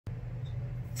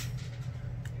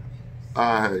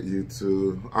All right,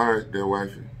 YouTube. All right, there,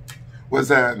 wifey. What's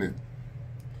happening?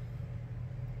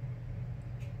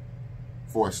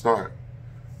 Before I start,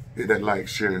 hit that like,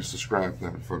 share, and subscribe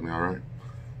button for me, all right?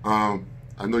 I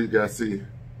know you guys see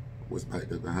what's back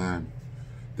there behind me.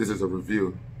 This is a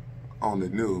review on the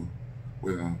new,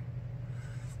 well,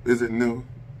 is it new?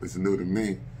 It's new to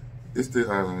me. It's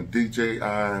the DJI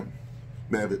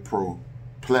Mavic Pro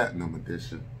Platinum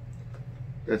Edition.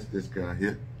 That's this guy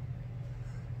here.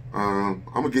 I'm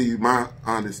gonna give you my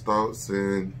honest thoughts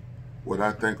and what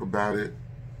I think about it,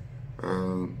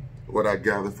 what I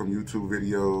gather from YouTube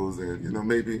videos, and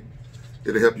maybe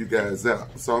it'll help you guys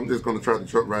out. So I'm just gonna try to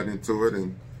jump right into it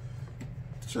and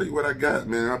show you what I got,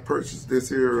 man. I purchased this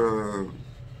here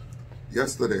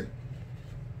yesterday.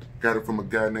 Got it from a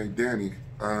guy named Danny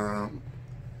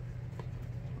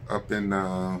up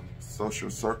in Social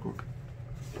Circle.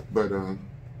 But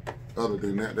other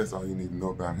than that, that's all you need to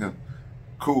know about him.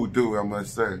 Cool dude, I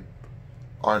must say.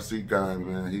 RC guy,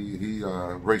 man. He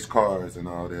race cars and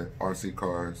all that. RC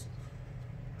cars.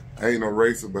 I ain't no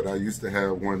racer, but I used to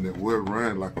have one that would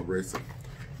run like a racer.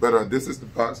 But this is the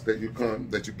box that you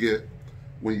get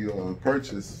when you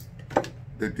purchase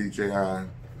the DJI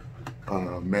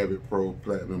Mavic Pro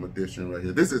Platinum Edition right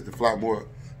here. This is the Fly More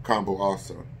combo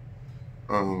also.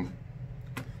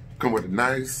 Come with a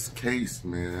nice case,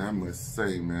 man. I must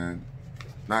say, man.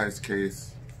 Nice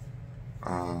case.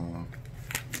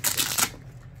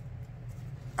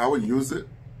 I would use it,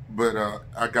 but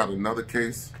I got another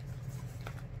case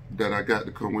that I got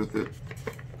to come with it.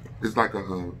 It's like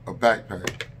a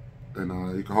backpack,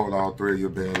 and you can hold all three of your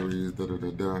batteries,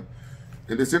 And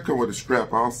this here come with a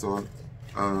strap also.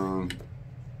 You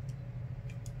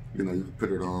can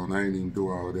put it on. I ain't even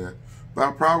do all that. But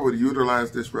I probably would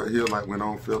utilize this right here, like when I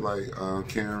don't feel like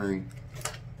carrying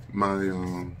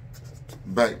my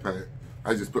backpack.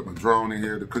 I just put my drone in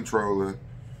here, the controller,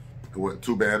 and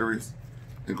 2 batteries,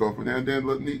 and go from there, and then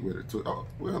look neat with it too. Oh,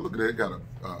 well, look at that, it got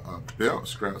a belt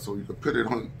strap so you can put it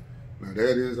on. Now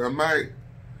that is, I might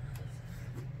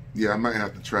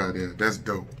have to try that. That's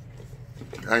dope.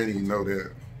 I didn't even know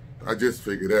that. I just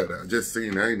figured that out. I just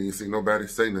seen that. I ain't even seen nobody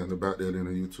say nothing about that in a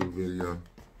YouTube video.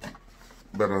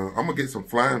 But I'm gonna get some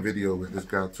flying video with this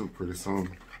guy too pretty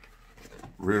soon.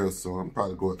 Real soon. I'm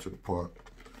probably going to the park.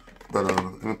 But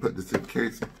I'm gonna put this in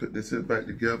case, put this here back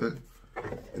together,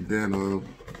 and then I'm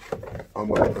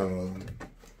gonna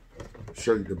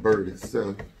show you the bird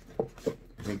itself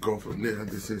and go from there.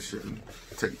 This here shouldn't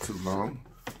take too long.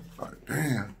 All right,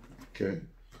 bam. Okay.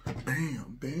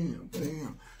 Bam, bam,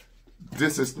 bam.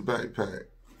 This is the backpack.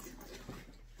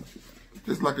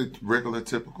 Just like a regular,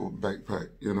 typical backpack,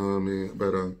 you know what I mean?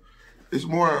 But it's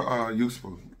more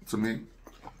useful to me.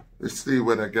 Let's see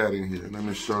what I got in here. Let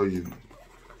me show you.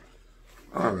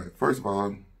 All right, first of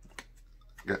all,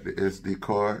 got the SD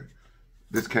card.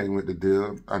 This came with the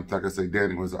deal. Like I say,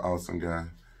 Danny was an awesome guy.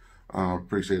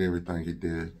 Appreciate everything he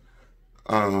did.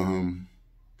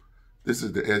 This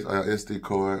is the SD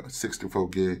card, 64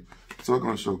 gig. So we're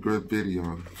gonna show good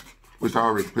video, which I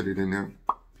already put it in there.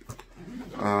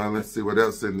 Let's see what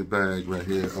else in the bag right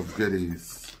here of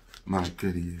goodies. My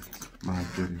goodies, my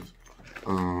goodies.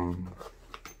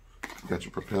 Got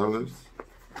your propellers.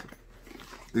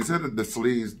 These are the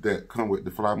sleeves that come with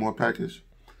the Fly More package.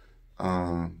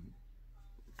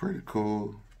 Pretty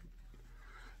cool.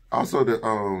 Also, the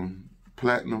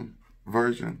Platinum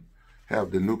version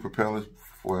have the new propellers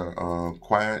for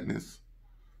quietness.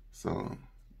 So,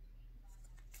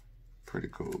 pretty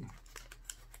cool.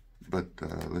 But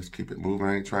let's keep it moving.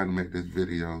 I ain't trying to make this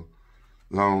video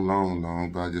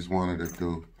long, but I just wanted to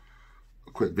do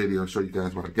a quick video, show you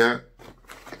guys what I got.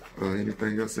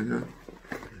 Anything else in here?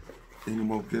 Any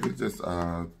more goodies? Just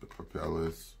the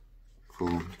propellers.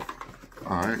 Cool.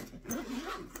 Alright.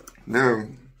 Now,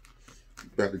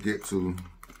 about to get to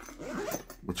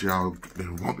what y'all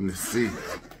been wanting to see.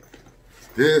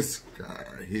 This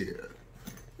guy here.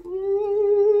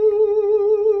 Ooh.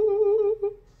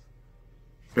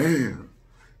 Bam.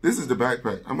 This is the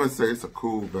backpack. I must say it's a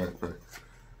cool backpack.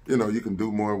 You can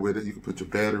do more with it. You can put your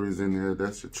batteries in there.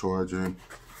 That's your charger.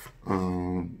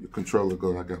 Your controller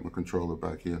I got my controller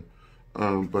back here.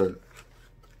 But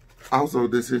also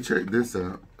this here, check this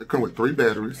out. It comes with 3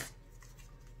 batteries.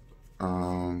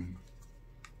 But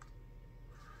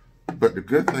the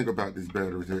good thing about these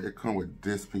batteries here, it comes with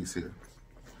this piece here.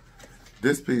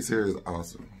 This piece here is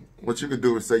awesome. What you can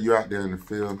do is say you're out there in the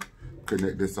field,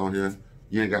 connect this on here.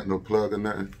 You ain't got no plug or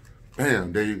nothing.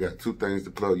 Bam, there you got 2 things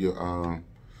to plug your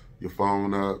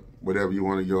phone up, whatever you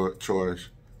want to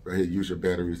charge. Right here, use your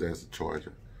batteries as a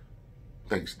charger.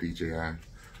 Thanks, DJI.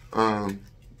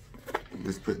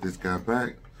 Let's put this guy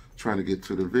back. trying to get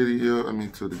to the video,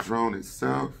 to the drone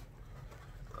itself.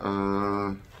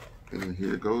 And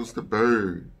here goes the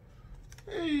bird.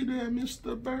 Hey there,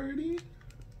 Mr. Birdie.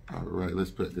 All right, let's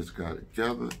put this guy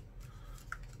together.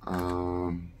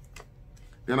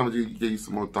 Then I'm gonna give you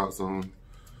some more thoughts on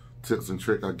tips and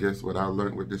tricks, I guess, what I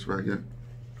learned with this right here.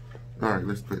 All right,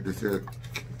 let's put this here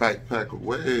backpack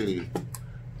away.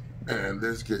 And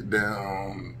let's get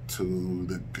down to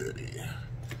the goodie.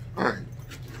 All right,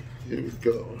 here we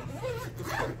go.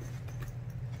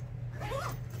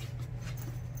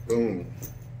 Boom.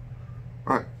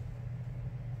 All right.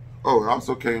 Oh, it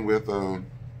also came with the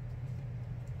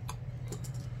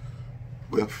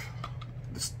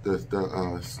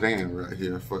stand right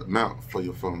here for mount for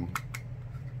your phone.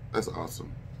 That's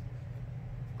awesome.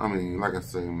 Like I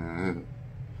say, man.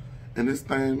 And this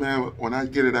thing, man, when I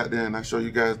get it out there and I show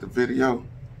you guys the video,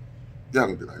 y'all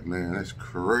gonna be like, man, that's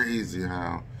crazy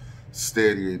how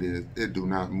steady it is. It do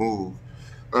not move.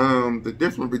 The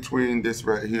difference between this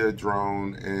right here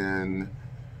drone and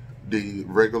the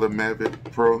regular Mavic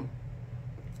Pro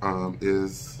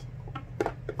is,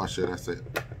 or should I say,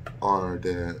 are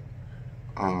that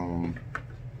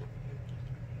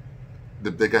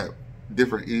they got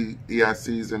different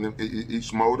EICs in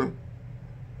each motor.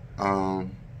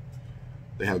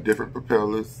 They have different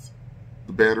propellers.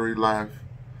 The battery life,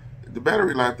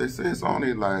 they say it's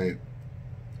only like,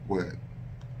 what,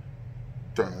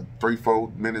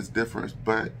 3-4 minutes difference,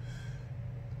 but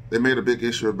they made a big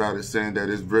issue about it, saying that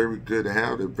it's very good to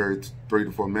have it 3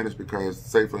 to 4 minutes because,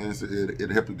 say for instance,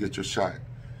 it'll help you get your shot,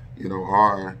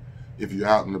 or if you're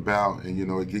out and about and,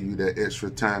 it give you that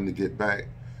extra time to get back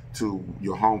to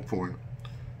your home point.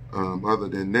 Other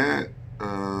than that,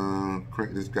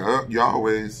 crank this guy up. You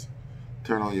always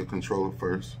turn on your controller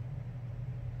first.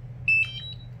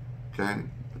 Okay,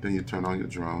 but then you turn on your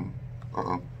drone.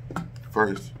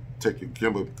 First, take your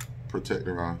gimbal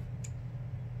protector off,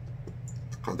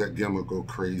 because that gimbal go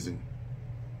crazy.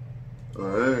 All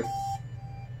right.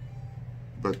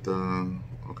 But,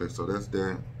 okay, so that's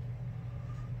that.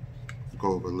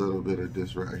 Go over a little bit of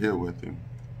this right here with you.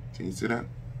 Can you see that?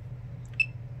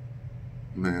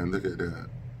 Man, look at that.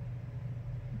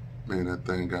 Man, that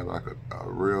thing got like a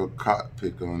real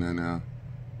cockpit on there now.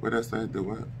 What that thing do?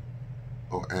 What?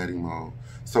 Oh, adding mode.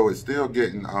 So it's still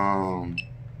getting, I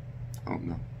don't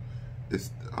know. I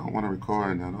don't want to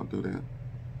record now. Don't do that.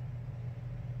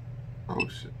 Oh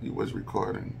shit, you was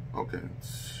recording. Okay,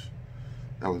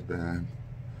 that was bad.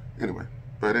 Anyway,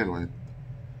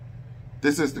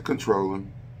 this is the controller.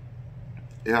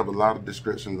 You have a lot of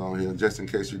descriptions on here, just in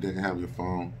case you didn't have your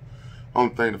phone.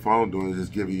 Only thing the phone doing is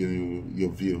just giving you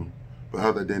your view. But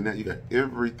other than that, you got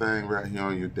everything right here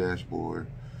on your dashboard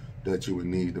that you would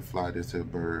need to fly this here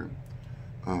bird.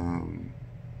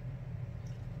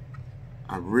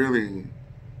 I really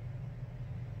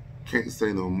can't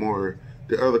say no more.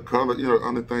 The other color, the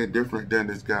only thing different than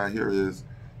this guy here is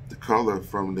the color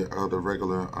from the other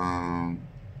regular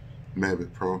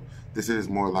Mavic Pro. This is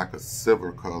more like a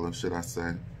silver color, should I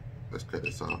say. Let's cut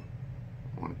this off.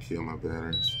 I want to kill my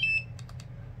batteries.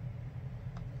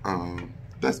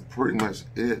 That's pretty much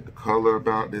it. The color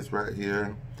about this right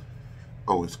here.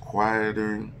 Oh, it's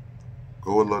quieter.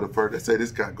 Go a little further. They say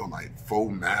this guy go like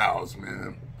 4 miles,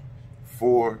 man.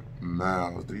 4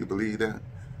 miles. Do you believe that?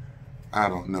 I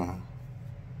don't know.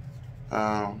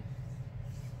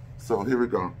 So here we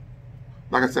go.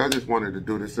 Like I said, I just wanted to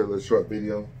do this little short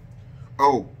video.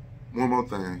 Oh, one more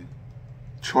thing.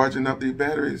 Charging up these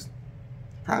batteries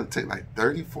probably take like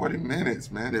 30-40 minutes,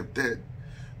 man, if that.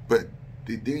 But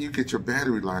then you get your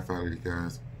battery life out of it,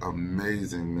 guys.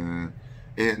 Amazing, man.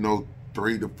 Ain't no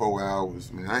 3 to 4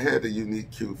 hours, man. I had the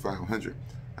unique Q500.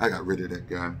 I got rid of that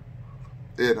guy.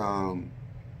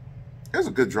 It's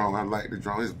a good drone. I like the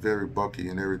drone. It's very bulky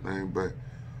and everything, but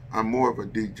I'm more of a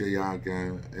DJI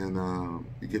guy, and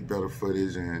you get better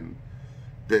footage and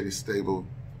very stable.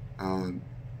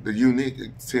 The unique,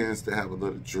 it tends to have a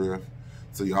little drift,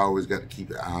 so you always got to keep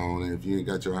your eye on it. If you ain't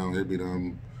got your eye on it, it'd be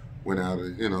done went out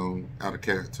of, out of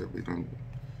character. Be done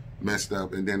messed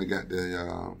up. And then it got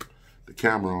the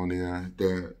camera on there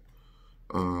that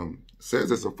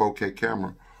says it's a 4K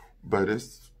camera, but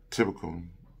it's typical.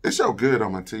 It showed good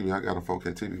on my TV. I got a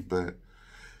 4K TV, but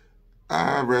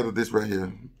I'd rather this right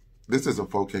here. This is a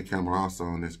 4K camera also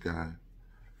on this guy.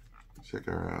 Check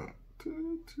her out.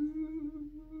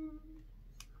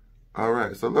 All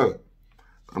right, so look,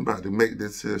 I'm about to make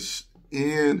this here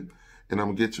end, and I'm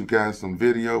gonna get you guys some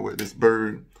video with this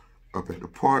bird up at the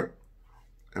park,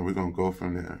 and we're gonna go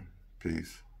from there.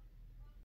 Peace.